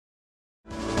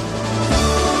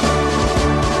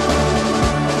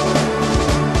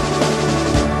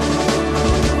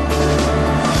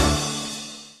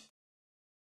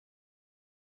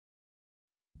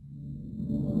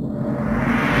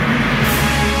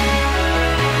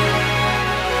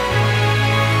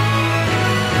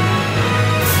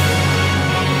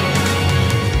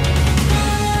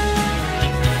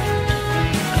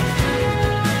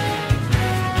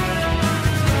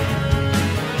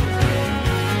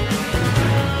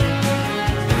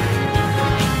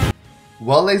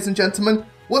Well, ladies and gentlemen,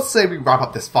 let's say we wrap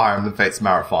up this Fire Emblem Fates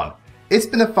marathon. It's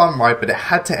been a fun ride, but it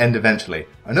had to end eventually,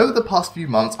 and over the past few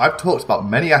months I've talked about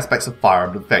many aspects of Fire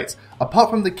Emblem Fates, apart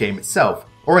from the game itself,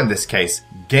 or in this case,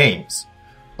 games.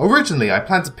 Originally I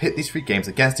planned to pit these three games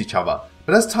against each other,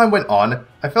 but as time went on,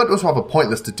 I felt it was rather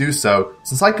pointless to do so,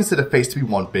 since I consider Fates to be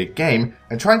one big game,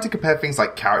 and trying to compare things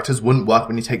like characters wouldn't work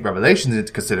when you take Revelations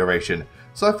into consideration,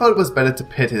 so I felt it was better to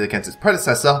pit it against its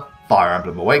predecessor, Fire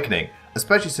Emblem Awakening,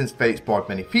 especially since Fates borrowed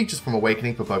many features from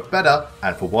Awakening for both better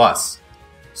and for worse.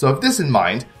 So with this in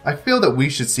mind, I feel that we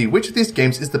should see which of these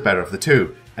games is the better of the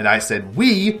two, and I said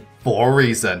we for a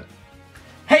reason.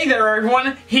 Hey there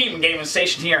everyone,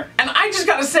 FT.HeeminGaminStation here, and I just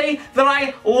gotta say that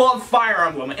I love Fire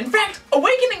Emblem. In fact,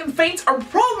 Awakening and Fates are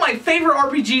probably my favorite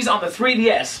RPGs on the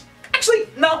 3DS. Actually,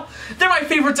 no, they're my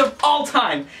favorites of all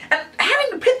time, and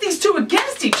having to pit these two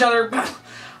against each other,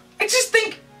 I just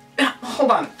think...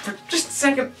 Hold on, for just a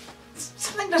second,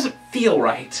 something doesn't feel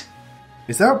right.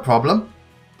 Is there a problem?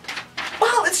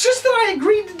 Well, it's just that I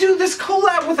agreed to do this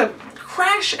collab with a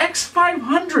Crash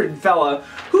X500 fella.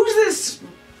 Who's this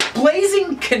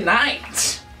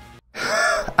BLAZINGKNIGHT?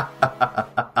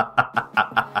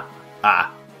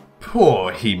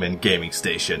 Poor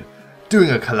FT.HeeminGaminStation,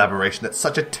 doing a collaboration at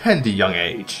such a tender young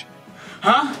age.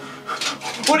 Huh?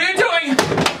 What are you doing?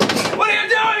 What are you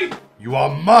doing? You are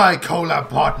my collab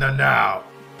partner now!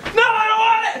 No, I don't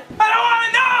want it! I don't want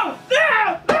it! No! No!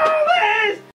 No,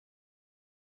 please!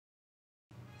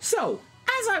 So,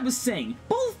 as I was saying,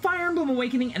 both Fire Emblem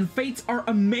Awakening and Fates are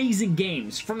amazing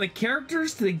games. From the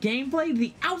characters to the gameplay to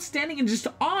the outstanding and just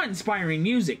awe-inspiring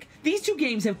music. These two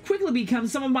games have quickly become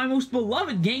some of my most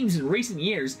beloved games in recent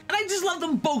years, and I just love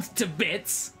them both to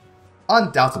bits.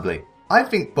 Undoubtedly, I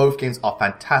think both games are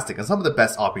fantastic and some of the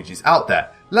best RPGs out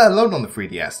there, let alone on the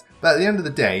 3DS, but at the end of the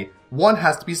day, one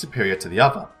has to be superior to the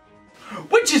other.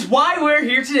 Which is why we're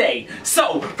here today.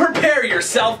 So, prepare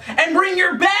yourself and bring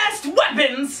your best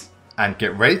weapons! And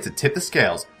get ready to tip the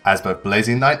scales, as both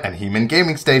BLAZINGKNIGHT and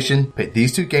FT.HeeminGaminStation pit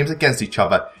these two games against each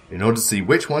other in order to see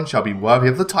which one shall be worthy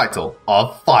of the title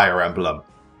of Fire Emblem.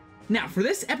 Now for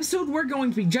this episode we're going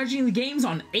to be judging the games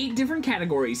on 8 different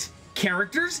categories.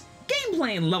 Characters,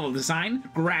 gameplay and level design,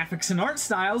 graphics and art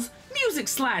styles,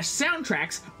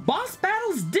 music/soundtracks, boss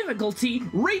battles difficulty,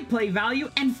 raid play value,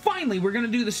 and finally we're going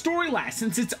to do the story last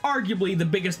since it's arguably the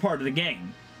biggest part of the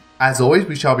game. As always,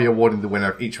 we shall be awarding the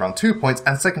winner of each round 2 points,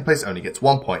 and second place only gets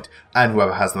 1 point, and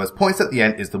whoever has the most points at the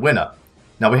end is the winner.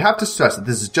 Now we have to stress that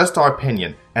this is just our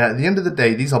opinion, and at the end of the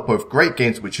day these are both great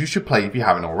games which you should play if you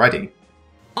haven't already.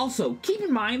 Also, keep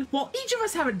in mind, while each of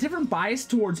us have a different bias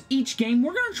towards each game,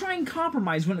 we're going to try and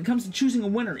compromise when it comes to choosing a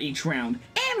winner each round,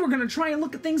 and we're going to try and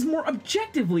look at things more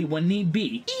objectively when need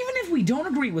be, even if we don't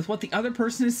agree with what the other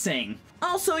person is saying.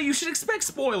 Also, you should expect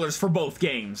spoilers for both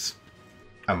games.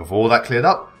 And with all that cleared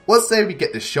up, let's say we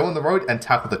get this show on the road and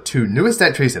tackle the 2 newest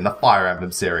entries in the Fire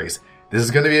Emblem series. This is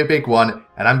going to be a big one,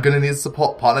 and I'm going to need a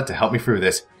support partner to help me through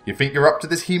this. You think you're up to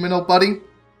this, He-Man, old buddy?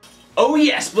 Oh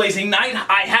yes, BLAZINGKNIGHT,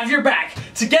 I have your back.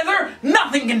 Together,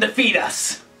 nothing can defeat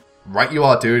us. Right you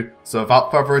are, dude. So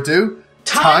without further ado,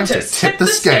 time to tip the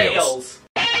scales.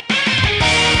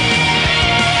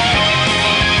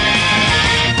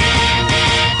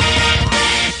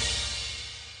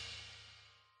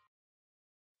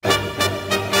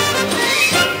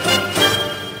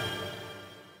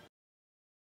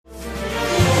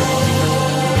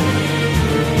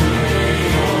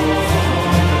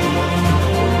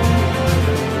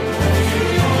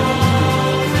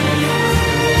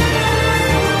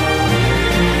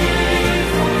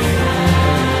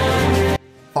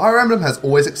 Fire Emblem has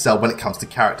always excelled when it comes to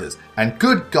characters, and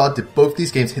good god did both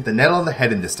these games hit the nail on the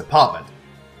head in this department.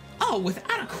 Oh,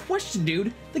 without a question,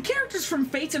 dude. The characters from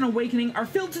Fates and Awakening are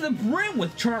filled to the brim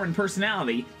with charm and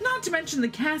personality. Not to mention the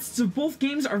casts of both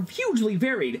games are hugely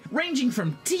varied, ranging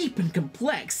from deep and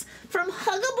complex, from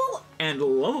huggable and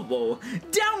lovable,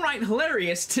 downright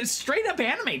hilarious to straight up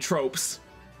anime tropes.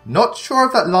 Not sure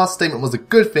if that last statement was a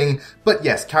good thing, but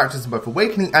yes, characters in both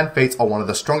Awakening and Fates are one of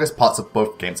the strongest parts of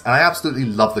both games, and I absolutely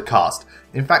love the cast.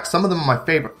 In fact, some of them are my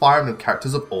favourite Fire Emblem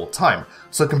characters of all time,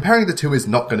 so comparing the two is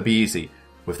not going to be easy.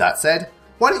 With that said,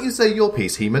 why don't you say your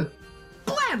piece, He-Man?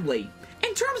 Gladly!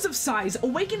 In terms of size,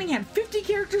 Awakening had 50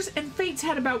 characters and Fates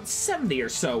had about 70 or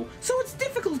so it's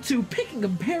difficult to pick and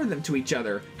compare them to each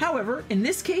other. However, in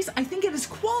this case, I think it is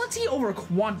quality over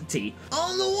quantity.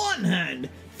 On the one hand,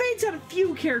 Fates had a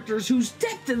few characters whose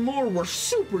depth and lore were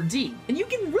super deep, and you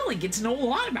can really get to know a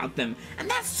lot about them, and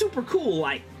that's super cool,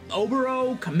 like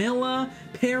Obero, Camilla,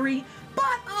 Perry.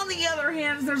 But on the other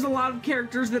hand, there's a lot of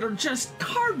characters that are just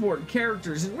cardboard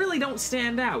characters and really don't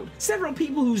stand out. Several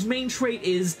people whose main trait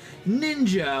is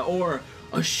ninja or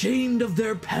ashamed of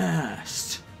their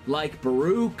past, like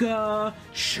Baruka,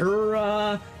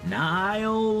 Shura,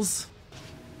 Niles.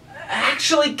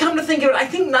 Actually, come to think of it, I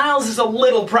think Niles is a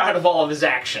little proud of all of his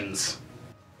actions.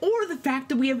 Or the fact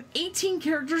that we have 18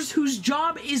 characters whose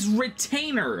job is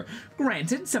retainer.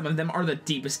 Granted, some of them are the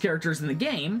deepest characters in the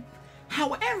game.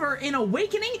 However, in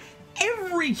Awakening,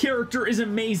 every character is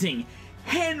amazing.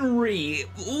 Henry,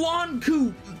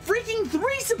 Lonku, freaking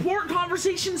 3 support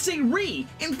conversations say Ri.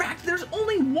 In fact, there's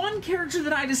only one character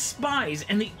that I despise,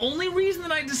 and the only reason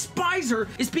that I despise her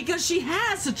is because she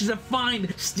has such a defined,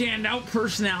 standout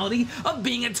personality of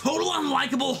being a total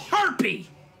unlikable harpy.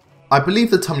 I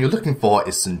believe the term you're looking for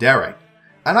is tsundere,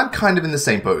 and I'm kind of in the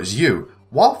same boat as you.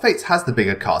 While Fates has the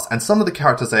bigger cast, and some of the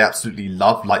characters I absolutely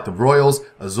love, like the Royals,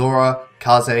 Azura,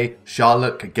 Kaze,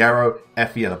 Charlotte, Kagero,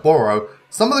 Effie, and Oboro,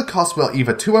 some of the casts were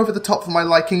either too over the top for my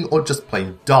liking or just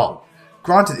plain dull.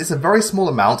 Granted, it's a very small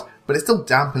amount, but it still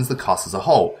dampens the cast as a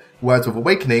whole, whereas with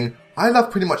Awakening, I love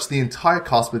pretty much the entire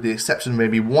cast with the exception of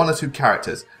maybe 1 or 2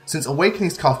 characters, since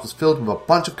Awakening's cast was filled with a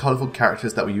bunch of colourful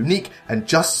characters that were unique and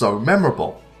just so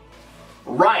memorable.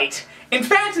 Right. In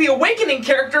fact, the Awakening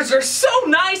characters are so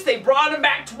nice they brought them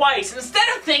back twice instead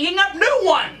of thinking up new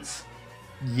ones!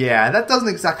 Yeah, that doesn't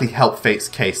exactly help Fate's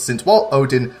case, since while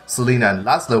Odin, Selena, and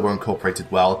Laszlo were incorporated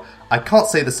well, I can't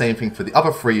say the same thing for the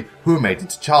other 3 who were made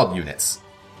into child units.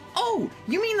 Oh,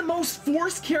 you mean the most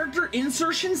forced character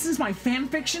insertion since my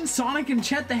fanfiction Sonic and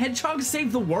Chet the Hedgehog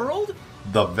Saved the World?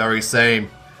 The very same.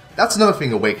 That's another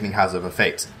thing Awakening has over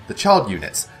Fate, the child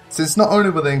units, since not only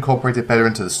were they incorporated better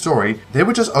into the story, they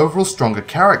were just overall stronger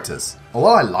characters. And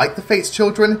while I like the Fates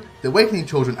children, the Awakening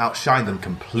children outshine them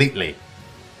completely.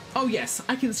 Oh yes,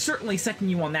 I can certainly second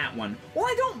you on that one. While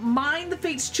I don't mind the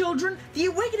Fates children, the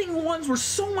Awakening ones were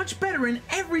so much better in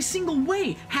every single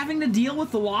way. Having to deal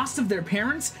with the loss of their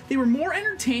parents, they were more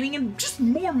entertaining and just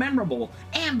more memorable.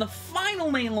 And the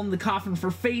final nail in the coffin for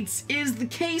Fates is the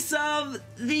case of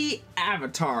the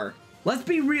Avatar. Let's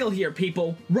be real here,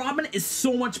 people. Robin is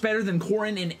so much better than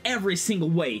Corrin in every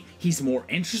single way. He's more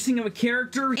interesting of a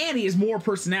character, and he has more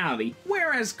personality,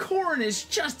 whereas Corrin is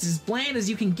just as bland as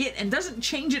you can get and doesn't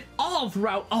change at all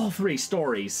throughout all 3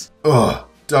 stories. Ugh,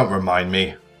 don't remind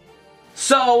me.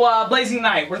 So, Blazing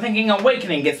Knight, we're thinking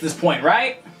Awakening gets this point,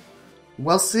 right?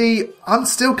 Well see, I'm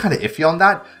still kinda iffy on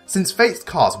that, since Fate's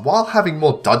cast, while having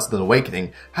more duds than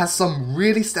Awakening, has some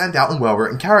really standout and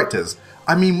well-written characters.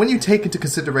 I mean, when you take into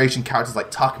consideration characters like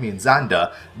Takumi and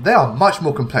Xander, they are much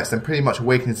more complex than pretty much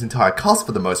Awakening's entire cast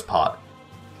for the most part.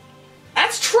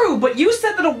 That's true, but you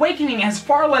said that Awakening has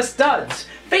far less duds.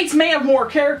 Fates may have more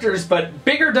characters, but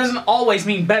bigger doesn't always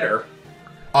mean better.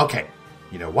 Okay,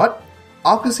 you know what?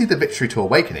 I'll concede the victory to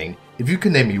Awakening if you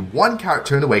can name me one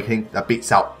character in Awakening that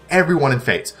beats out everyone in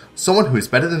Fate. Someone who is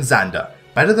better than Xander,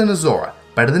 better than Azura,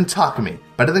 better than Takumi,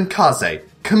 better than Kaze,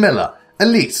 Camilla,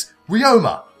 Elise,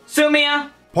 Ryoma.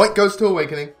 Sumia! Point goes to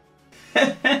Awakening.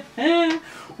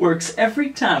 Works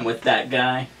every time with that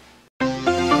guy.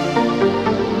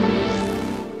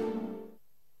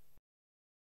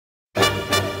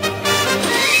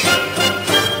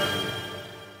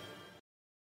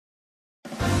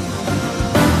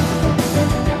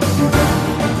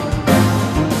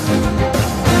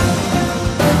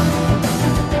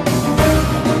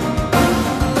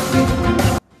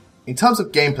 In terms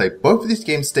of gameplay, both of these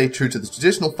games stay true to the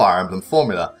traditional Fire Emblem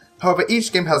formula, however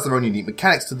each game has their own unique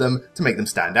mechanics to them to make them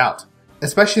stand out.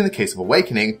 Especially in the case of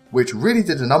Awakening, which really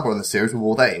did a number on the series with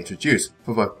all they introduced,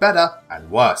 for both better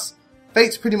and worse.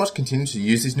 Fates pretty much continues to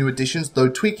use these new additions, though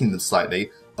tweaking them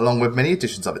slightly, along with many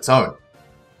additions of its own.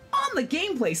 On the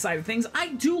gameplay side of things, I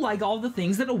do like all the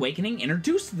things that Awakening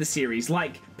introduced to the series,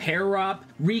 like pair-up,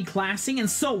 reclassing, and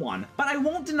so on, but I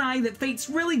won't deny that Fates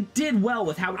really did well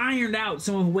with how it ironed out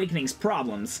some of Awakening's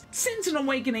problems. Since in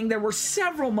Awakening, there were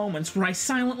several moments where I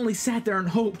silently sat there and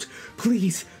hoped,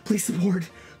 please support.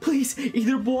 Please,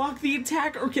 either block the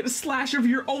attack or get a slash of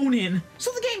your own in. So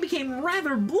the game became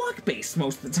rather block-based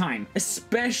most of the time,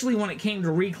 especially when it came to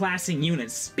reclassing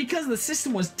units, because the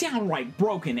system was downright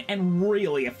broken and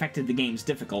really affected the game's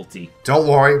difficulty. Don't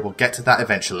worry, we'll get to that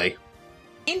eventually.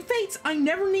 In Fates, I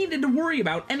never needed to worry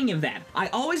about any of that. I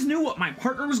always knew what my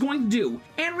partner was going to do,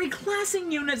 and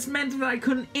reclassing units meant that I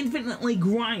couldn't infinitely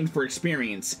grind for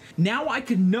experience. Now I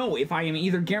could know if I am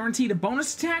either guaranteed a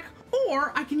bonus attack,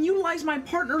 or I can utilize my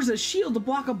partner as a shield to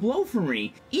block a blow for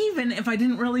me, even if I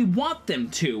didn't really want them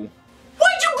to.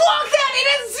 Why'd you block that? It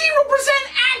has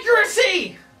 0%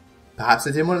 accuracy! Perhaps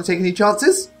I didn't want to take any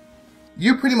chances?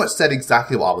 You pretty much said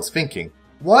exactly what I was thinking.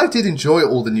 While I did enjoy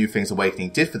all the new things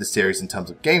Awakening did for the series in terms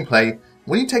of gameplay,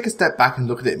 when you take a step back and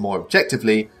look at it more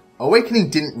objectively, Awakening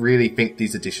didn't really think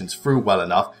these additions through well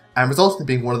enough and resulted in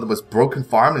being one of the most broken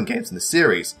Fire Emblem games in the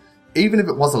series, even if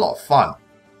it was a lot of fun.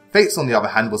 Fates, on the other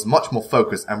hand, was much more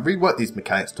focused and reworked these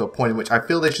mechanics to a point in which I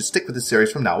feel they should stick with the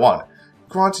series from now on.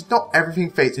 Granted, not everything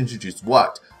Fates introduced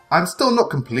worked. I'm still not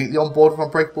completely on board with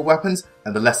unbreakable weapons,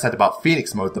 and the less said about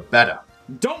Phoenix mode the better.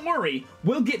 Don't worry,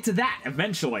 we'll get to that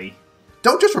eventually.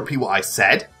 Don't just repeat what I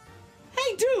said!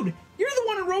 Hey dude, you're the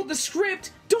one who wrote the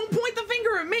script! Don't point the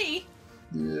finger at me!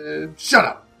 Shut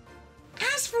up!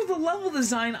 As for the level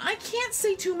design, I can't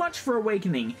say too much for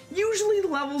Awakening. Usually the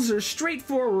levels are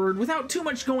straightforward without too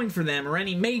much going for them or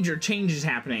any major changes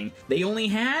happening. They only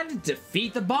had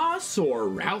defeat the boss or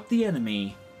rout the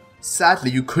enemy.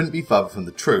 Sadly, you couldn't be further from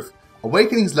the truth.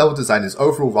 Awakening's level design is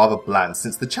overall rather bland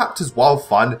since the chapters, while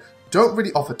fun, don't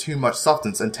really offer too much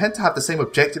substance and tend to have the same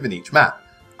objective in each map.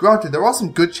 Granted, there are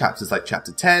some good chapters like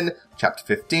Chapter 10, Chapter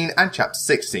 15 and Chapter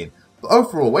 16, but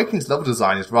overall Awakening's level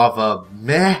design is rather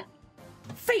meh.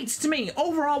 Fates, to me,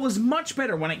 overall was much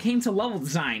better when it came to level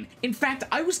design. In fact,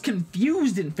 I was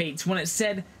confused in Fates when it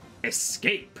said,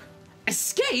 escape.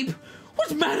 Escape?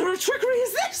 What manner of trickery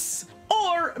is this?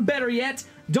 Or, better yet,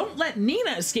 don't let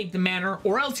Nina escape the manor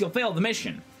or else you'll fail the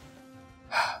mission.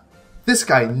 This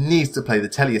guy needs to play the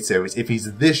Telia series if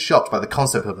he's this shocked by the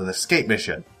concept of an escape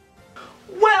mission.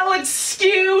 Well,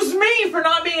 excuse me for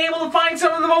not being able to find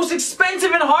some of the most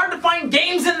expensive and hard to find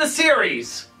games in the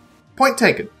series. Point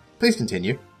taken. Please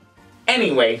continue.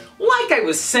 Anyway, like I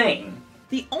was saying,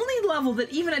 the only level that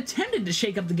even attempted to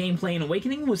shake up the gameplay in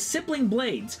Awakening was Sibling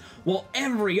Blades, while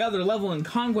every other level in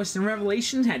Conquest and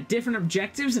Revelations had different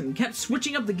objectives and kept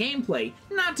switching up the gameplay,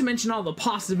 not to mention all the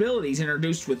possibilities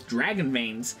introduced with Dragon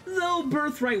Veins, though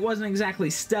Birthright wasn't exactly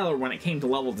stellar when it came to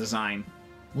level design.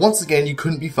 Once again, you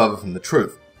couldn't be further from the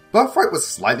truth. Birthright was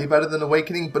slightly better than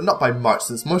Awakening, but not by much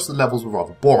since most of the levels were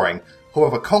rather boring.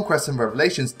 However, Conquest and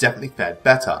Revelations definitely fared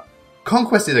better.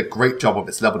 Conquest did a great job of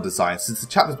its level design since the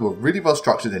chapters were really well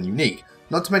structured and unique,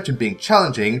 not to mention being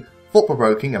challenging,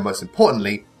 thought-provoking and most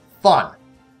importantly, fun.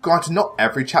 Granted, not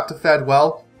every chapter fared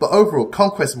well, but overall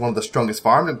Conquest is one of the strongest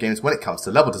Fire Emblem games when it comes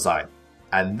to level design.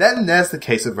 And then there's the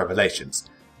case of Revelations.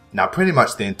 Now pretty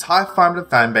much the entire Fire Emblem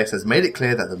fanbase has made it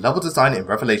clear that the level design in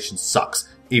Revelations sucks,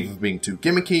 either for being too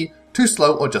gimmicky, too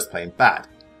slow or just plain bad.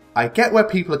 I get where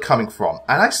people are coming from,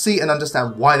 and I see and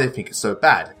understand why they think it's so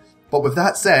bad. But with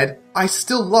that said, I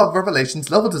still love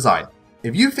Revelations' level design.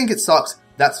 If you think it sucks,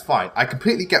 that's fine, I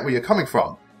completely get where you're coming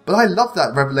from. But I love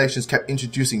that Revelations kept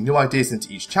introducing new ideas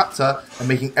into each chapter and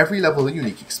making every level a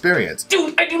unique experience.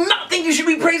 Dude, I do not think you should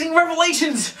be praising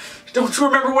Revelations! Don't you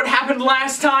remember what happened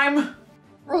last time?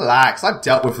 Relax, I've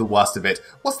dealt with the worst of it.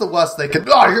 What's the worst they can...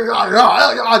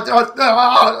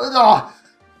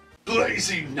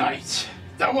 Blazing Knight,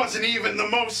 that wasn't even the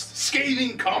most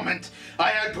scathing comment I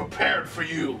had prepared for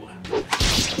you.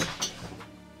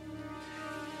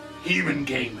 Heemin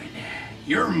Gaming,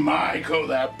 you're my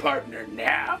collab partner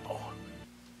now.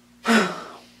 Well,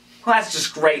 that's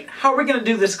just great. How are we gonna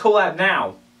do this collab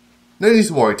now? No need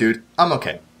to worry, dude. I'm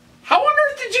okay. How on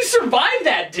earth did you survive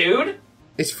that, dude?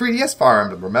 It's 3DS Fire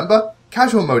Emblem, remember?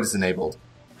 Casual mode is enabled.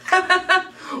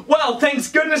 Well,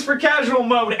 thanks goodness for casual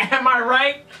mode, am I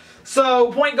right?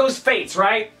 So, point goes Fates,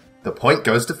 right? The point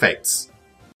goes to Fates.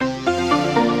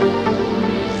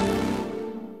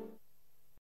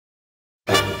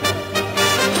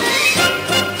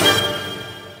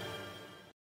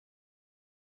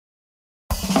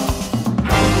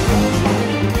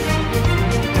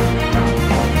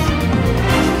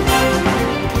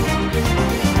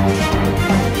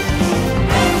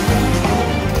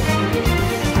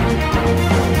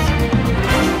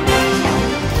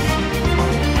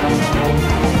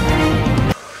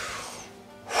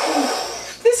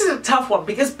 One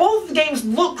because both the games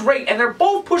look great and they're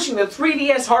both pushing the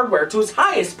 3DS hardware to its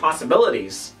highest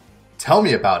possibilities. Tell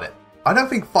me about it. I don't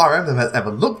think Fire Emblem has ever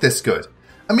looked this good.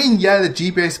 I mean, yeah, the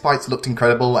GBA sprites looked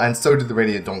incredible and so did the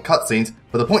Radiant Dawn cutscenes,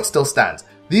 but the point still stands.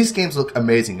 These games look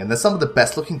amazing and they're some of the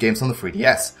best looking games on the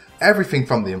 3DS. Everything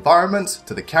from the environment,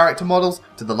 to the character models,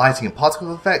 to the lighting and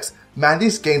particle effects, man,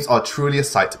 these games are truly a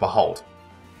sight to behold.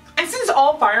 And since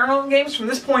all Fire Emblem games from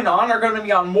this point on are going to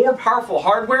be on more powerful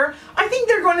hardware, I think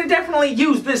they're going to definitely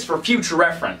use this for future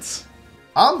reference.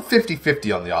 I'm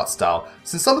 50-50 on the art style,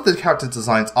 since some of the character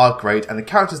designs are great and the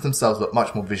characters themselves look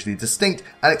much more visually distinct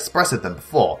and expressive than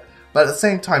before, but at the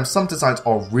same time some designs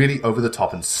are really over the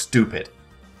top and stupid.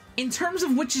 In terms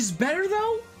of which is better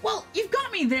though, well, you've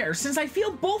got me there, since I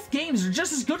feel both games are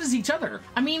just as good as each other.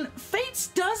 I mean, Fates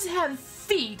does have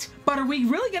feet, but are we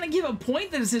really gonna give a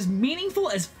point that is as meaningful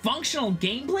as functional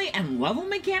gameplay and level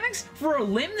mechanics for a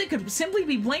limb that could simply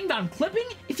be blamed on clipping?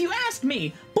 If you ask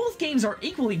me, both games are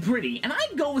equally pretty, and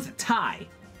I'd go with a tie.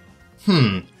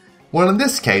 Well, in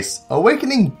this case,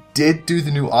 Awakening did do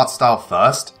the new art style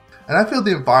first, and I feel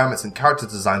the environments and character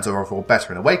designs are overall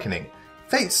better in Awakening.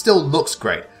 Fate still looks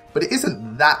great, but it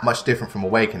isn't that much different from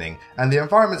Awakening, and the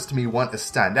environments to me weren't as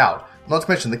stand out, not to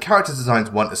mention the character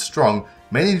designs weren't as strong,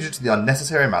 mainly due to the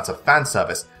unnecessary amounts of fan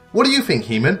service. What do you think,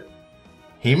 Heemin?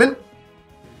 Heemin?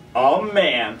 Oh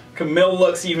man, Camille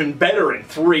looks even better in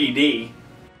 3D.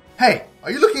 Hey,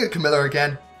 are you looking at Camilla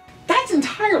again? That's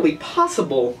entirely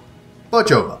possible.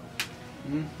 Budge over.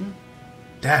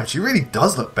 Damn, she really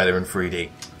does look better in 3D.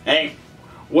 Hey,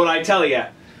 what'd I tell ya?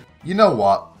 You know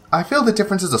what? I feel the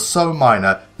differences are so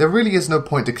minor, there really is no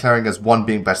point declaring as one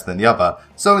being better than the other,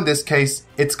 so in this case,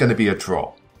 it's going to be a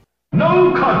draw.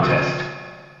 No contest.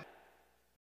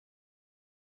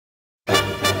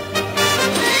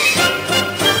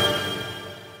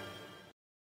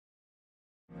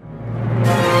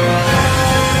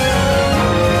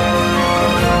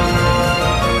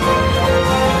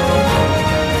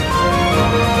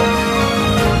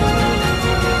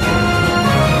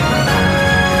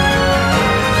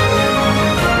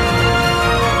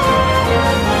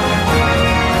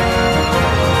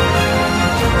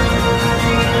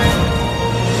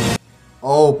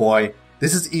 Oh boy,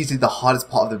 this is easily the hardest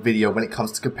part of the video when it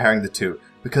comes to comparing the two,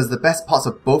 because the best parts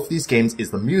of both these games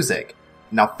is the music.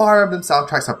 Now, Fire Emblem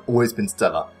soundtracks have always been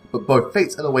stellar, but both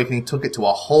Fates and Awakening took it to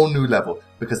a whole new level,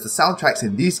 because the soundtracks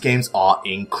in these games are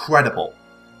incredible.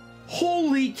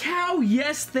 Holy cow,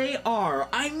 yes they are!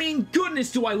 I mean,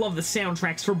 goodness do I love the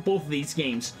soundtracks for both of these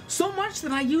games. So much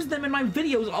that I use them in my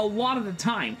videos a lot of the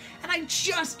time, and I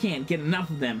just can't get enough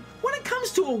of them. When it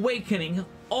comes to Awakening,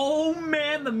 oh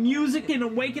man, the music in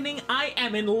Awakening, I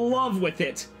am in love with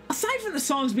it. Aside from the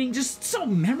songs being just so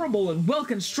memorable and well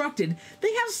constructed,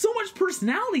 they have so much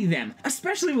personality to them,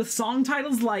 especially with song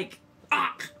titles like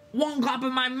Won't Hop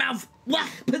in My Mouth, Wah,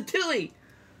 Patilli.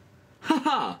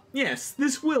 Haha, yes,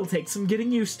 this will take some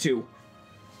getting used to.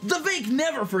 The fake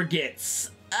never forgets.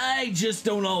 I just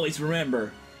don't always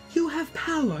remember. You have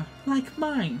power like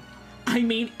mine. I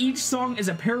mean, each song is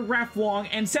a paragraph long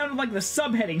and sounded like the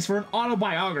subheadings for an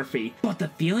autobiography, but the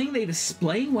feeling they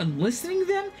display when listening to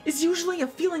them is usually a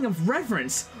feeling of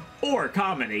reverence or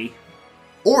comedy.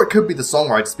 Or it could be the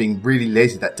songwriters being really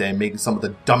lazy that day and making some of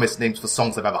the dumbest names for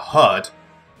songs I've ever heard.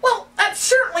 Well, that's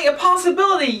certainly a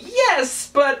possibility, yes,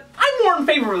 but I'm more in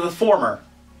favor of the former.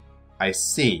 I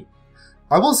see.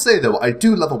 I will say though, I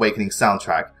do love Awakening's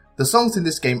soundtrack. The songs in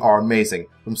this game are amazing,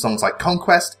 from songs like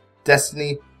Conquest,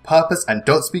 Destiny, Purpose, and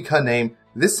Don't Speak Her Name.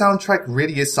 This soundtrack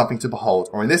really is something to behold,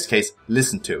 or in this case,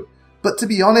 listen to. But to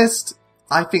be honest,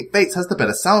 I think Fates has the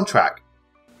better soundtrack.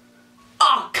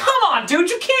 Oh, come on, dude,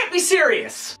 you can't be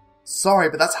serious! Sorry,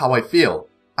 but that's how I feel.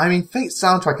 I mean, Fate's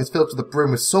soundtrack is filled to the brim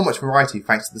with so much variety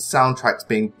thanks to the soundtracks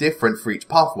being different for each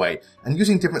pathway, and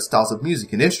using different styles of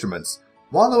music and instruments.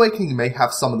 While Awakening may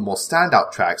have some of the more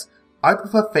standout tracks, I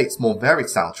prefer Fate's more varied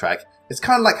soundtrack. It's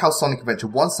kind of like how Sonic Adventure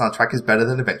 1's soundtrack is better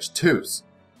than Adventure 2's.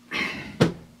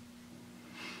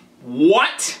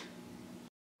 What?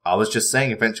 I was just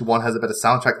saying Adventure 1 has a better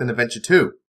soundtrack than Adventure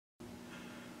 2.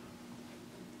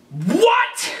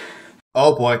 What?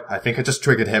 Oh boy, I think I just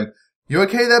triggered him. You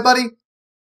okay there, buddy?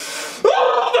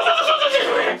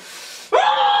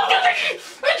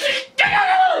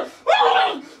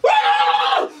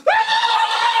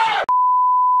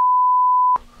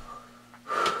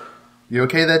 You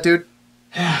okay there, dude?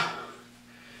 Yeah,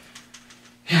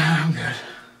 I'm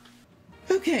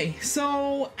good. Okay,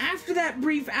 so after that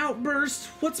brief outburst,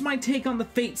 what's my take on the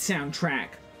Fate soundtrack?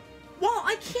 While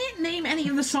I can't name any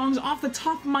of the songs off the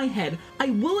top of my head,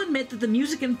 I will admit that the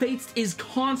music in Fates is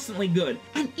constantly good,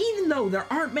 and even though there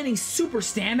aren't many super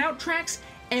standout tracks,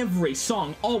 every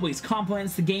song always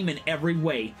complements the game in every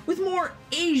way, with more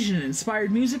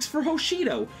Asian-inspired musics for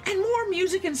Hoshido, and more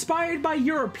music inspired by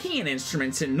European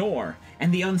instruments in Nor,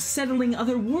 and the unsettling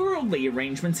otherworldly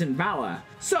arrangements in Vala.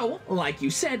 So, like you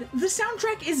said, the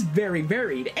soundtrack is very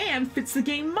varied and fits the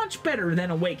game much better than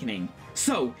Awakening.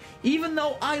 So, even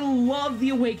though I love the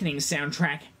Awakening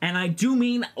soundtrack, and I do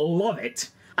mean love it,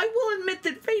 I will admit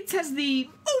that Fates has the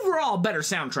overall better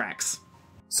soundtracks.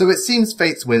 So it seems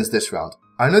Fates wins this round.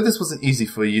 I know this wasn't easy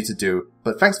for you to do,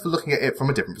 but thanks for looking at it from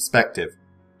a different perspective.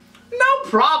 No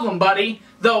problem, buddy.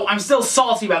 Though I'm still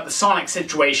salty about the Sonic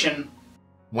situation.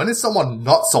 When is someone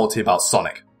not salty about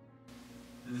Sonic?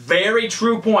 Very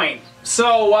true point.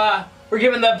 So, we're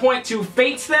giving the point to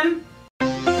Fates then?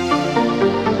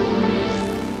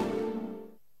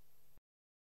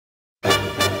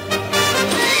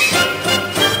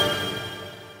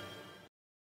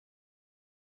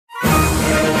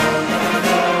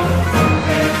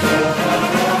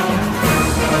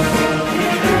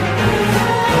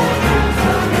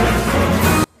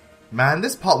 Man,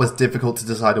 this part was difficult to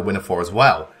decide a winner for as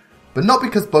well. But not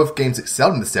because both games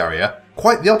excelled in this area,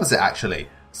 quite the opposite actually,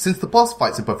 since the boss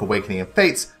fights in both Awakening and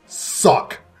Fates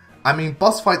suck. I mean,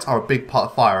 boss fights are a big part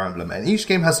of Fire Emblem, and each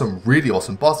game has some really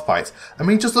awesome boss fights. I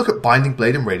mean, just look at Binding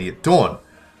Blade and Radiant Dawn.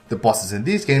 The bosses in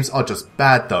these games are just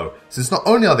bad though, since not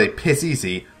only are they piss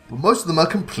easy, but most of them are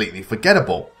completely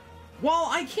forgettable. While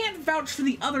I can't vouch for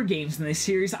the other games in this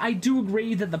series, I do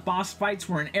agree that the boss fights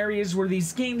were in areas where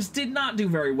these games did not do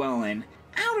very well in.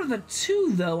 Out of the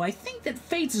two, though, I think that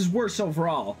Fates is worse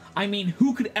overall. I mean,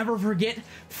 who could ever forget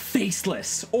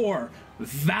Faceless, or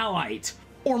Valite,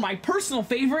 or my personal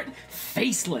favorite,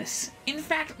 Faceless? In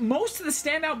fact, most of the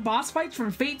standout boss fights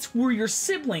from Fates were your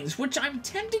siblings, which I'm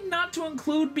tempted not to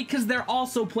include because they're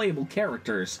also playable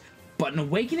characters. But in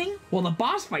Awakening, while the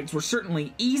boss fights were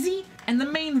certainly easy, and the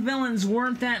main villains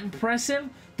weren't that impressive,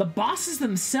 the bosses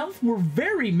themselves were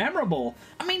very memorable.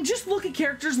 I mean, just look at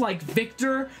characters like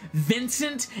Victor,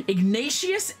 Vincent,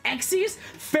 Ignatius, Exius,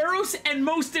 Pharos, and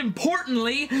most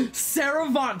importantly,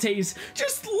 Cervantes.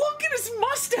 Just look at his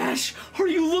mustache! Are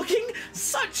you looking?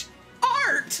 Such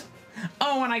art!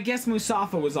 Oh, and I guess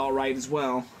Musafa was alright as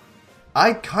well.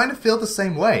 I kind of feel the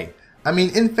same way. I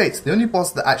mean, in Fates, the only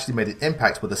bosses that actually made an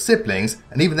impact were the siblings,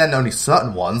 and even then only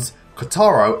certain ones,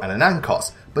 Kotaro and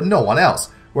Anankos, but no one else.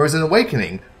 Whereas in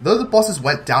Awakening, though the bosses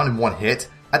went down in one hit,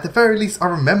 at the very least I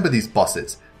remember these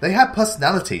bosses. They had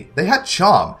personality, they had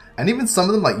charm, and even some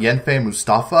of them like Yenfei and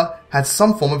Mustafa had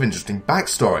some form of interesting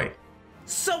backstory.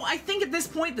 So I think at this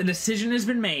point the decision has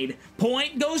been made.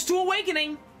 Point goes to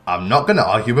Awakening. I'm not gonna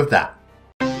argue with that.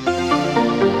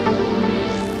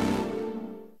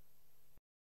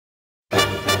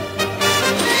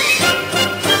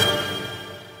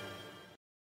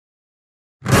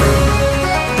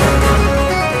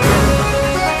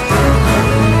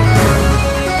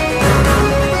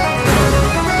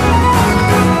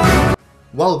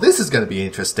 Well, this is going to be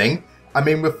interesting. I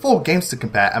mean, with 4 games to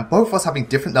compare and both of us having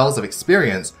different levels of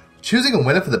experience, choosing a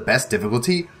winner for the best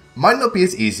difficulty might not be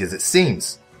as easy as it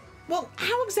seems. Well,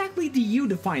 how exactly do you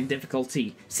define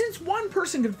difficulty? Since one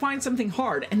person could find something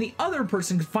hard and the other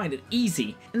person could find it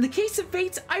easy. In the case of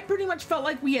Fates, I pretty much felt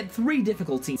like we had 3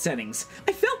 difficulty settings.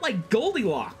 I felt like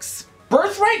Goldilocks.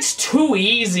 Birthright's too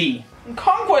easy. And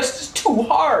Conquest is too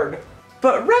hard.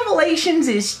 But Revelations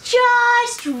is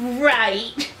just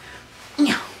right.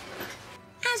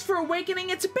 As for Awakening,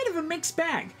 it's a bit of a mixed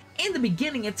bag. In the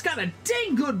beginning, it's got a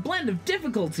dang good blend of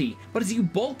difficulty, but as you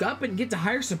bulk up and get to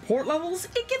higher support levels,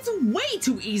 it gets way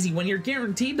too easy when you're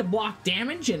guaranteed to block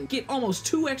damage and get almost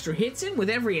 2 extra hits in with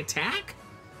every attack.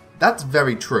 That's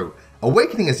very true.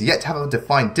 Awakening has yet to have a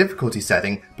defined difficulty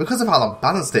setting because of how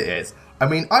unbalanced it is. I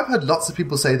mean, I've heard lots of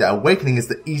people say that Awakening is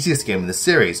the easiest game in the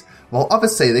series, while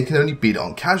others say they can only beat it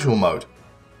on casual mode.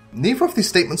 Neither of these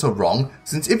statements are wrong,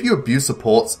 since if you abuse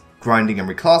supports, grinding and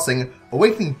reclassing,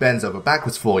 Awakening bends over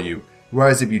backwards for you,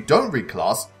 whereas if you don't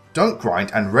reclass, don't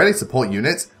grind and rarely support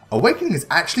units, Awakening is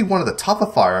actually one of the tougher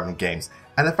Fire Emblem games,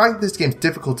 and the fact that this game's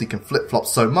difficulty can flip-flop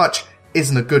so much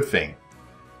isn't a good thing.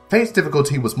 Fate's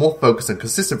difficulty was more focused and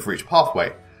consistent for each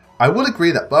pathway. I will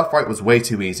agree that Birthright was way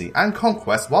too easy, and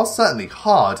Conquest, while certainly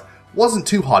hard, wasn't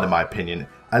too hard in my opinion,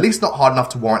 at least not hard enough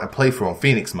to warrant a playthrough on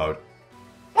Phoenix mode.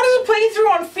 What is a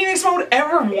playthrough on Phoenix mode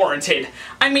ever warranted?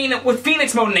 I mean, with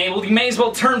Phoenix mode enabled, you may as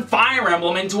well turn Fire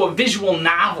Emblem into a visual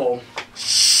novel.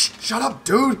 Shh! Shut up,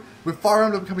 dude! With Fire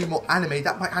Emblem becoming more anime,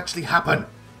 that might actually happen.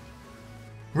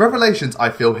 Revelations, I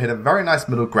feel, hit a very nice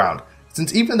middle ground,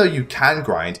 since even though you can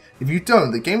grind, if you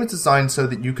don't, the game is designed so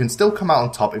that you can still come out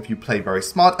on top if you play very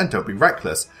smart and don't be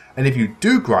reckless, and if you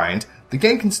do grind, the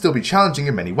game can still be challenging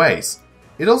in many ways.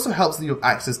 It also helps that you have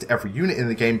access to every unit in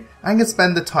the game and can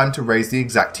spend the time to raise the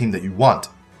exact team that you want.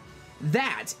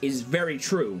 That is very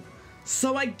true.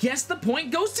 So I guess the point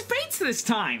goes to Fates this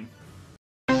time.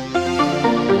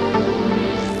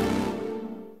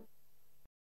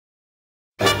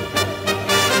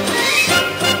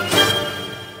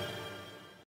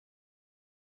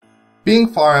 Being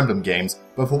Fire Emblem games,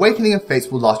 both Awakening and Fates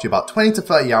will last you about 20 to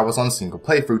 30 hours on a single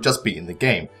playthrough just beating the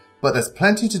game, but there's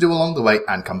plenty to do along the way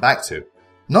and come back to.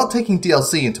 Not taking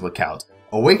DLC into account,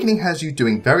 Awakening has you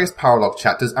doing various paralog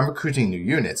chapters and recruiting new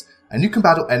units, and you can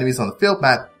battle enemies on the field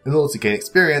map in order to gain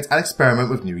experience and experiment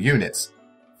with new units.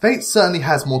 Fates certainly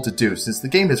has more to do since the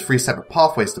game has 3 separate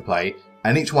pathways to play,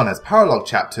 and each one has paralog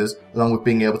chapters along with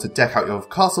being able to deck out your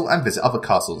castle and visit other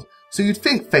castles, so you'd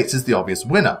think Fates is the obvious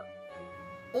winner.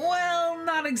 Well,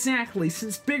 not exactly,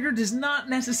 since bigger does not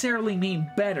necessarily mean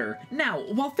better. Now,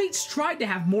 while Fates tried to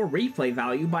have more replay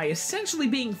value by essentially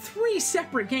being 3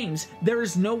 separate games, there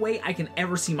is no way I can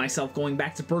ever see myself going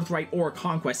back to Birthright or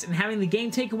Conquest and having the game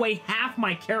take away half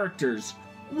my characters.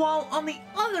 While on the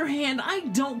other hand, I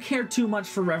don't care too much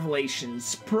for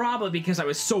Revelations, probably because I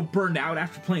was so burned out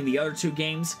after playing the other two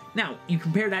games. Now, you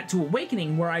compare that to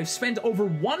Awakening, where I've spent over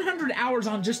 100 hours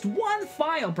on just one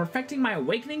file perfecting my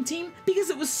Awakening team because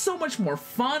it was so much more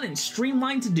fun and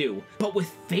streamlined to do. But with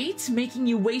Fates making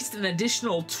you waste an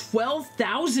additional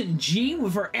 12,000 G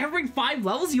for every 5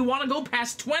 levels you want to go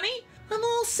past 20, I'm a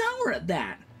little sour at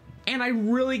that. And I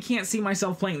really can't see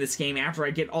myself playing this game after I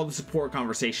get all the support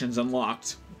conversations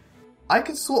unlocked. I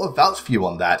can sort of vouch for you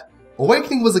on that.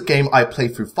 Awakening was a game I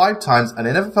played through 5 times and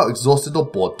I never felt exhausted or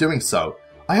bored doing so.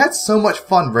 I had so much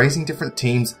fun raising different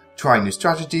teams, trying new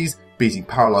strategies, beating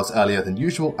parallels earlier than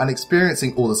usual, and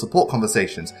experiencing all the support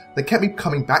conversations that kept me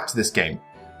coming back to this game.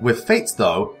 With Fates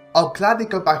though, I'll gladly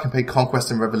go back and play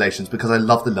Conquest and Revelations because I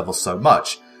love the levels so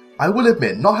much. I will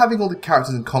admit, not having all the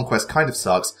characters in Conquest kind of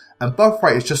sucks, and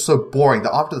Birthright is just so boring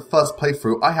that after the first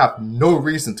playthrough I have no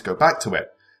reason to go back to it.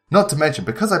 Not to mention,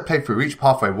 because I played through each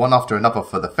pathway one after another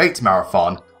for the Fates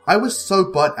Marathon, I was so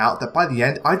burnt out that by the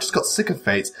end I just got sick of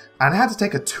Fates and I had to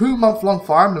take a 2-month-long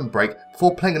Fire Emblem break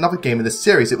before playing another game in this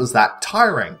series. It was that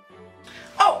tiring.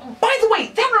 Oh, by the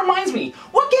way, that reminds me,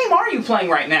 what game are you playing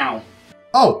right now?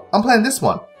 Oh, I'm playing this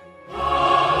one.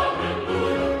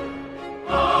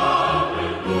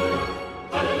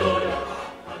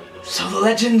 So the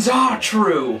legends are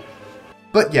true.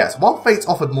 But yes, while Fates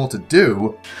offered more to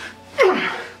do,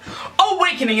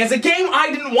 Awakening is a game I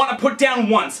didn't want to put down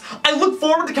once. I look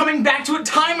forward to coming back to it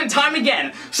time and time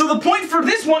again. So the point for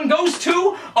this one goes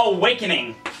to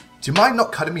Awakening. do you mind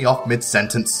not cutting me off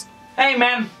mid-sentence? Hey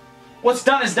man, what's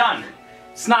done is done.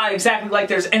 It's not exactly like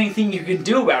there's anything you can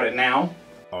do about it now.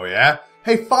 Oh yeah?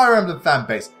 Hey Fire Emblem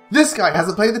fanbase, this guy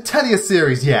hasn't played the Telia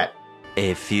series yet!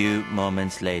 A few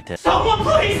moments later. Someone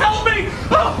please help me!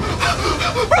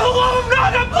 Oh, for the love of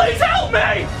Naga, please help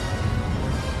me!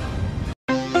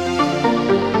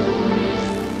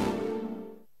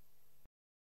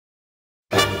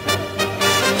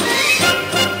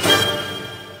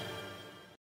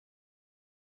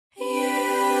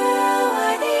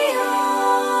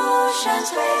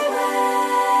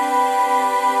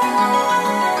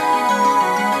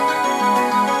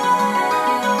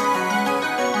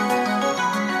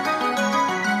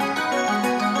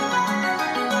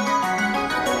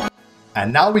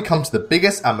 And now we come to the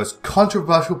biggest and most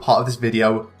controversial part of this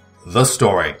video, the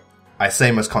story. I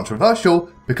say most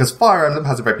controversial because Fire Emblem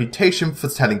has a reputation for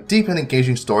telling deep and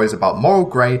engaging stories about moral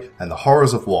grey and the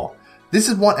horrors of war. This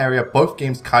is one area both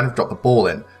games kind of drop the ball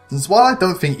in, since while I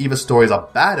don't think either stories are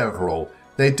bad overall,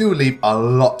 they do leave a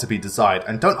lot to be desired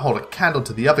and don't hold a candle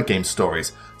to the other game's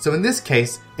stories, so in this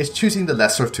case, it's choosing the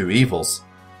lesser of two evils.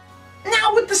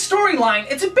 Now with the storyline,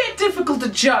 it's a bit difficult to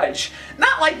judge.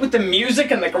 Not like with the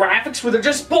music and the graphics where they're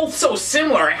just both so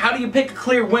similar. How do you pick a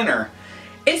clear winner?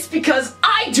 It's because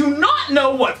I do not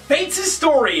know what Fates'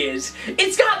 story is.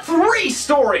 It's got 3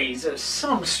 stories,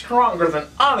 some stronger than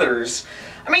others.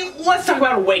 I mean, let's talk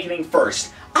about Awakening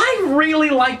first. I really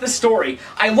like the story.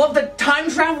 I love the time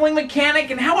traveling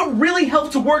mechanic and how it really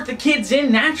helped to work the kids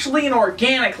in naturally and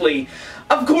organically.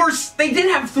 Of course, they did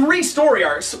have 3 story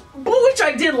arcs, but which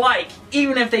I did like,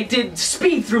 even if they did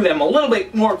speed through them a little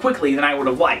bit more quickly than I would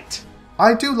have liked.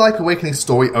 I do like Awakening's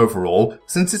story overall,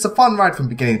 since it's a fun ride from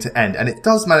beginning to end and it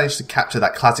does manage to capture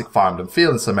that classic Fire Emblem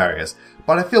feel in some areas,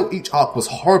 but I feel each arc was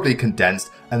horribly condensed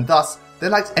and thus they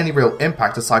lacked any real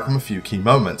impact aside from a few key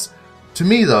moments. To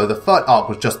me though, the 3rd arc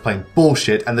was just plain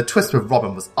bullshit and the twist with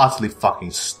Robin was utterly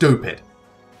fucking stupid.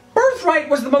 Birthright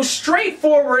was the most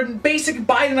straightforward and basic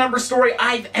by-the-number story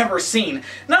I've ever seen.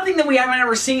 Nothing that we haven't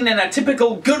ever seen in a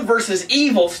typical good versus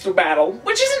evil battle,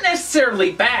 which isn't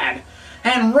necessarily bad.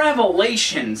 And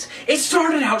Revelations, it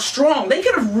started out strong. They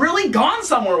could have really gone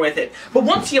somewhere with it. But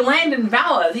once you land in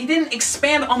Vala, they didn't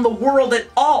expand on the world at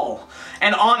all.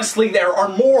 And honestly, there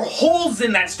are more holes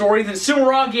in that story than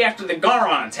Sumeragi after the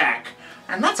Garon attack.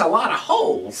 And that's a lot of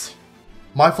holes.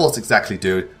 My thoughts exactly,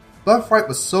 dude. Birthright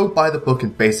was so by the book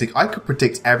and basic I could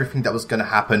predict everything that was going to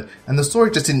happen and the story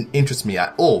just didn't interest me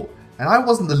at all, and I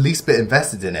wasn't the least bit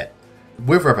invested in it.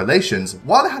 With Revelations,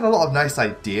 while it had a lot of nice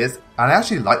ideas, and I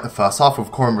actually liked the first half of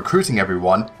Corrin recruiting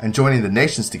everyone and joining the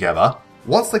nations together,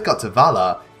 once they got to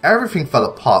Vala, everything fell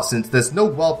apart since there's no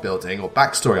world building or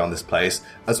backstory on this place,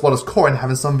 as well as Corrin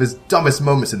having some of his dumbest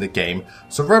moments in the game,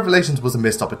 so Revelations was a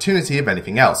missed opportunity if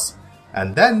anything else.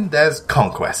 And then there's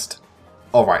Conquest.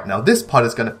 Alright, now this part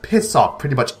is going to piss off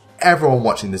pretty much everyone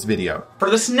watching this video. For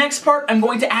this next part, I'm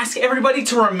going to ask everybody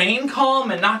to remain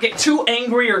calm and not get too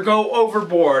angry or go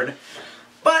overboard.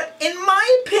 But in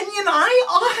my opinion, I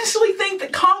honestly think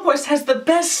that Conquest has the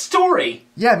best story.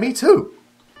 Yeah, me too.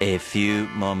 A few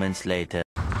moments later.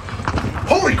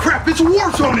 Holy crap, it's a war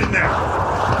zone in there!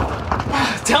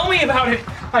 Tell me about it!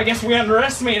 I guess we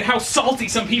underestimated how salty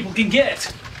some people can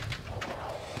get.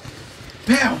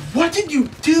 Man, what did you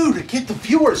do to get the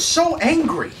viewers so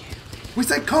angry? We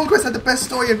said Conquest had the best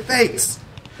story in Fates.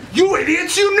 You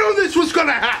idiots, you knew this was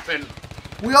gonna happen!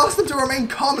 We asked them to remain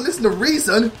calm and listen to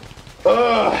reason.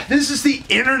 This is the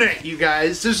internet, you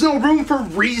guys. There's no room for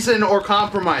reason or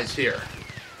compromise here.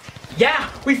 Yeah,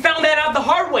 we found that out the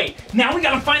hard way. Now we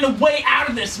gotta find a way out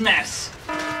of this mess.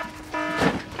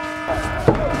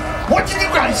 What did you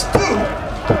guys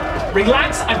do?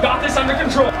 Relax, I've got this under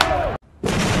control.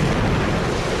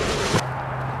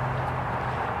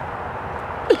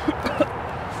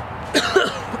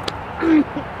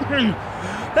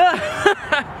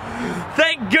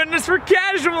 Thank goodness for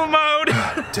casual mode!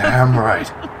 Damn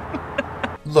right.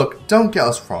 Look, don't get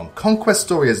us wrong, Conquest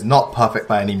story is not perfect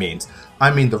by any means. I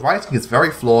mean, the writing is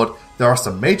very flawed, there are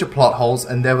some major plot holes,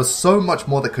 and there was so much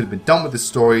more that could have been done with this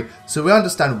story, so we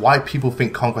understand why people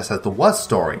think Conquest has the worst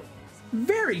story.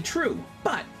 Very true,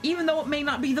 but even though it may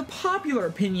not be the popular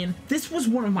opinion, this was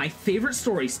one of my favorite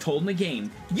stories told in a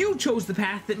game. You chose the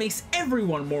path that makes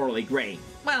everyone morally gray.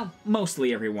 Well,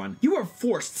 mostly everyone. You are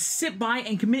forced to sit by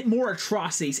and commit more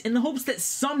atrocities in the hopes that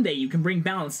someday you can bring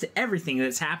balance to everything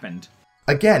that's happened.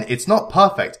 Again, it's not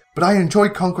perfect, but I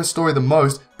enjoyed Conquest story the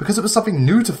most because it was something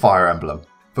new to Fire Emblem.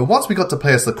 But once we got to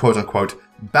play as the quote-unquote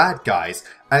bad guys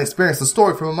and experience the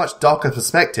story from a much darker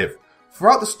perspective,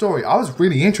 throughout the story I was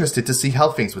really interested to see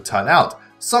how things would turn out,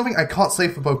 something I can't say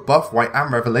for both Birthright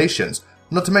and Revelations,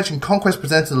 not to mention Conquest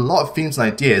presented a lot of themes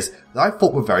and ideas that I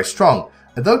thought were very strong,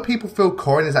 and though people feel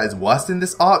Corrin is at his worst in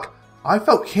this arc, I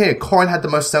felt here Corrin had the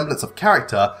most semblance of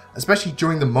character, especially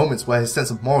during the moments where his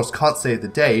sense of morals can't save the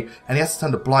day and he has to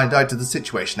turn a blind eye to the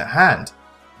situation at hand.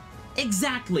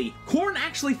 Exactly! Corrin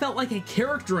actually felt like a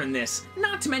character in this,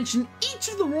 not to mention each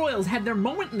of the royals had their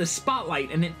moment in the spotlight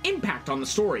and an impact on the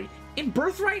story. In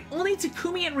Birthright, only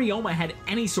Takumi and Ryoma had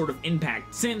any sort of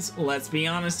impact, since, let's be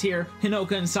honest here,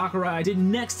 Hinoka and Sakurai did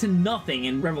next to nothing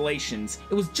in Revelations.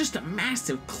 It was just a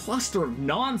massive cluster of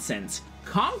nonsense.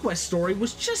 Conquest story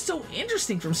was just so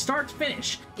interesting from start to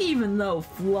finish, even though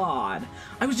flawed.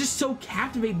 I was just so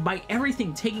captivated by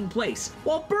everything taking place.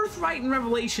 While Birthright and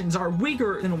Revelations are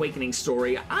weaker than Awakening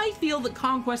story, I feel that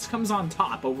Conquest comes on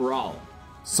top overall.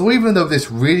 So even though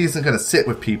this really isn't going to sit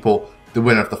with people, the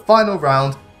winner of the final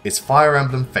round is Fire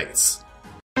Emblem Fates.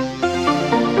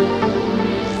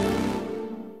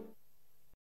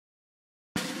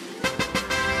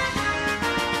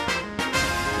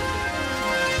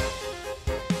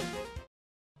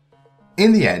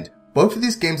 In the end, both of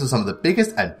these games are some of the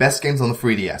biggest and best games on the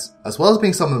 3DS, as well as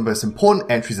being some of the most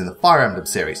important entries in the Fire Emblem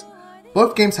series.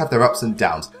 Both games have their ups and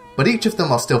downs, but each of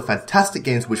them are still fantastic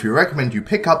games which we recommend you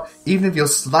pick up even if you're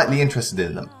slightly interested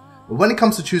in them. But when it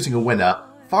comes to choosing a winner,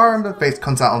 Fire Emblem Fates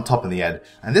comes out on top in the end,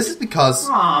 and this is because...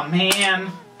 Aw,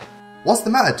 man. What's the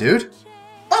matter, dude?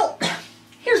 Well,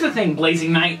 here's the thing,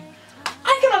 Blazing Knight.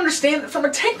 I can understand that from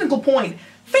a technical point,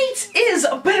 Fates is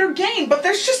a better game, but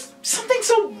there's just something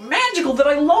so magical that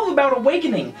I love about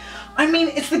Awakening. I mean,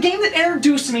 it's the game that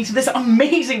introduced me to this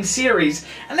amazing series,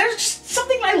 and there's just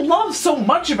something I love so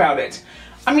much about it.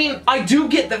 I mean, I do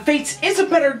get that Fates is a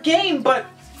better game, but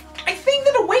I think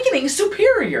that Awakening is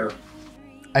superior.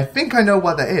 I think I know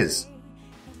why that is.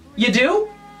 You do?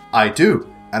 I do,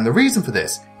 and the reason for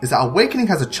this is that Awakening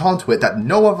has a charm to it that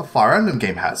no other Fire Emblem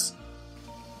game has.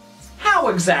 How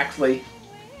exactly?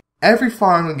 Every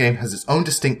Fire Emblem game has its own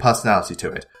distinct personality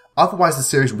to it, otherwise the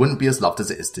series wouldn't be as loved as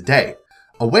it is today.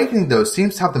 Awakening though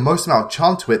seems to have the most amount of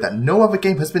charm to it that no other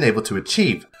game has been able to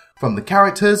achieve, from the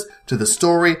characters, to the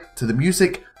story, to the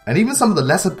music, and even some of the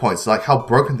lesser points like how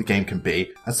broken the game can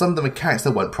be, and some of the mechanics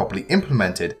that weren't properly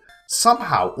implemented.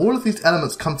 Somehow, all of these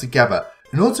elements come together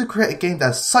in order to create a game that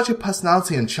has such a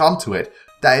personality and charm to it,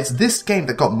 that it's this game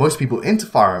that got most people into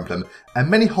Fire Emblem, and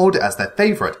many hold it as their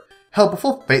favourite. Hell,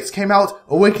 before Fates came out,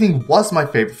 Awakening was my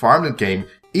favourite Fire Emblem game,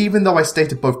 even though I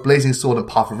stated both Blazing Sword and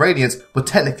Path of Radiance were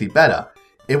technically better.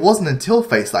 It wasn't until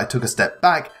Fates that I took a step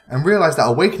back and realised that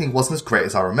Awakening wasn't as great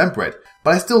as I remember it,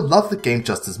 but I still love the game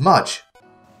just as much.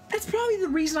 That's probably the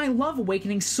reason I love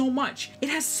Awakening so much. It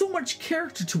has so much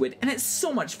character to it, and it's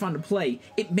so much fun to play.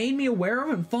 It made me aware of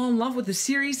and fall in love with the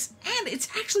series, and it's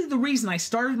actually the reason I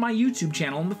started my YouTube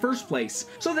channel in the first place.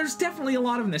 So there's definitely a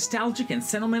lot of nostalgic and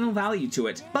sentimental value to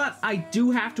it. But I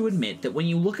do have to admit that when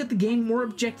you look at the game more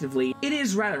objectively, it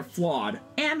is rather flawed,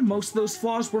 and most of those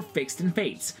flaws were fixed in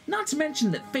Fates. Not to mention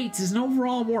that Fates is an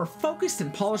overall more focused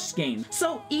and polished game.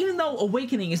 So even though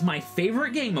Awakening is my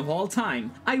favorite game of all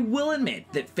time, I will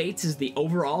admit that Fates is the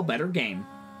overall better game.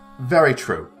 Very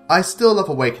true. I still love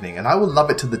Awakening and I will love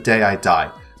it to the day I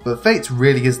die, but Fates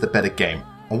really is the better game.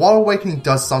 And while Awakening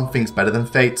does some things better than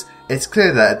Fates, it's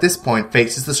clear that at this point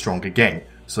Fates is the stronger game.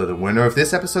 So the winner of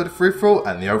this episode of Free-For-All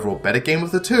and the overall better game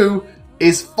of the two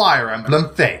is Fire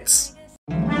Emblem Fates.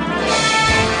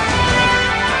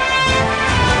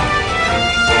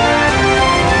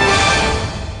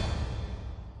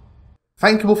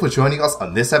 Thank you all for joining us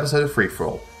on this episode of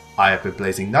Free-For-All. I have been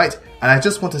BLAZINGKNIGHT, and I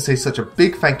just want to say such a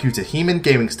big thank you to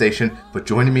HeeminGaminStation for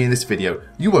joining me in this video.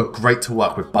 You were great to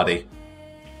work with, buddy.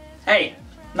 Hey,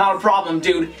 not a problem,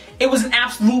 dude. It was an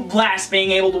absolute blast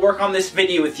being able to work on this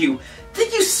video with you.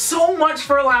 Thank you so much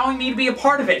for allowing me to be a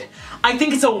part of it. I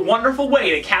think it's a wonderful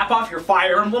way to cap off your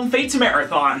Fire Emblem Fates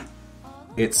marathon.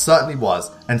 It certainly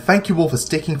was, and thank you all for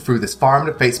sticking through this Fire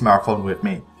Emblem Fates marathon with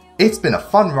me. It's been a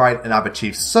fun ride and I've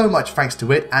achieved so much thanks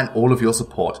to it and all of your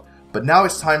support. But now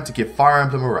it's time to give Fire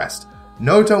Emblem a rest.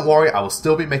 No, don't worry, I will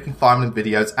still be making Fire Emblem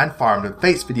videos and Fire Emblem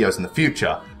Fates videos in the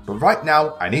future. But right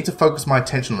now, I need to focus my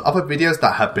attention on other videos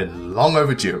that have been long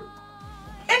overdue.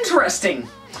 Interesting.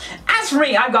 As for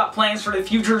me, I've got plans for the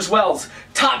future as well.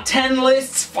 Top 10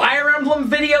 lists, Fire Emblem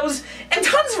videos, and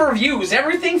tons of reviews.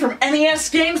 Everything from NES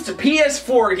games to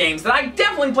PS4 games that I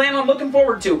definitely plan on looking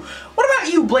forward to. What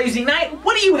about you, BLAZINGKNIGHT?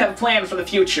 What do you have planned for the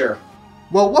future?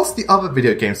 Well, what's the other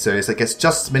video game series that gets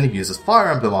just as many views as Fire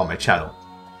Emblem on my channel?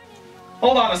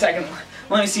 Hold on a second.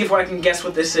 Let me see if I can guess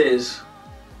what this is.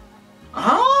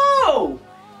 Oh!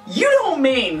 You don't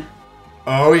mean...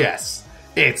 Oh yes,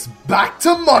 it's back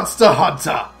to Monster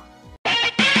Hunter!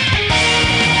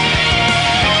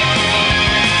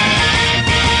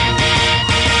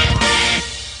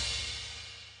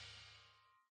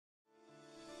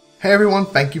 Hey everyone,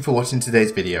 thank you for watching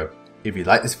today's video. If you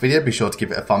like this video, be sure to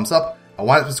give it a thumbs up, and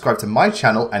why not subscribe to my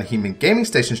channel and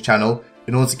HeeminGaminStation's channel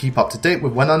in order to keep up to date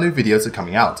with when our new videos are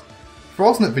coming out. For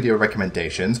alternate video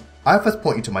recommendations, I first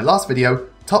point you to my last video,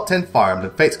 Top 10 Fire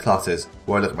Emblem Fates Classes,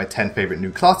 where I look at my 10 favourite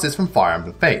new classes from Fire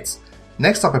Emblem Fates.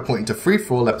 Next up I point you to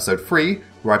Free-For-All Episode 3,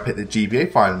 where I pit the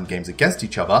GBA Fire Emblem games against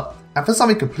each other, and for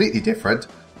something completely different,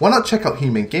 why not check out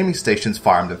HeeminGaminStation's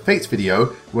Fire Emblem Fates video,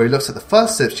 where he looks at the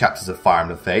first 6 chapters of Fire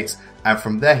Emblem Fates, and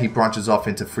from there he branches off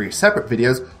into 3 separate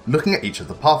videos looking at each of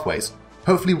the pathways.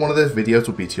 Hopefully one of those videos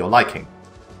will be to your liking.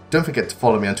 Don't forget to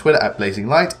follow me on Twitter at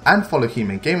BLAZINGKNIGHT and follow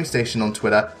HeeminGaminStation on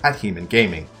Twitter at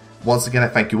HeeminGaming. Once again I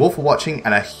thank you all for watching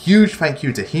and a huge thank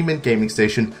you to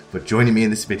HeeminGaminStation for joining me in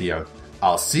this video.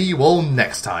 I'll see you all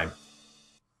next time.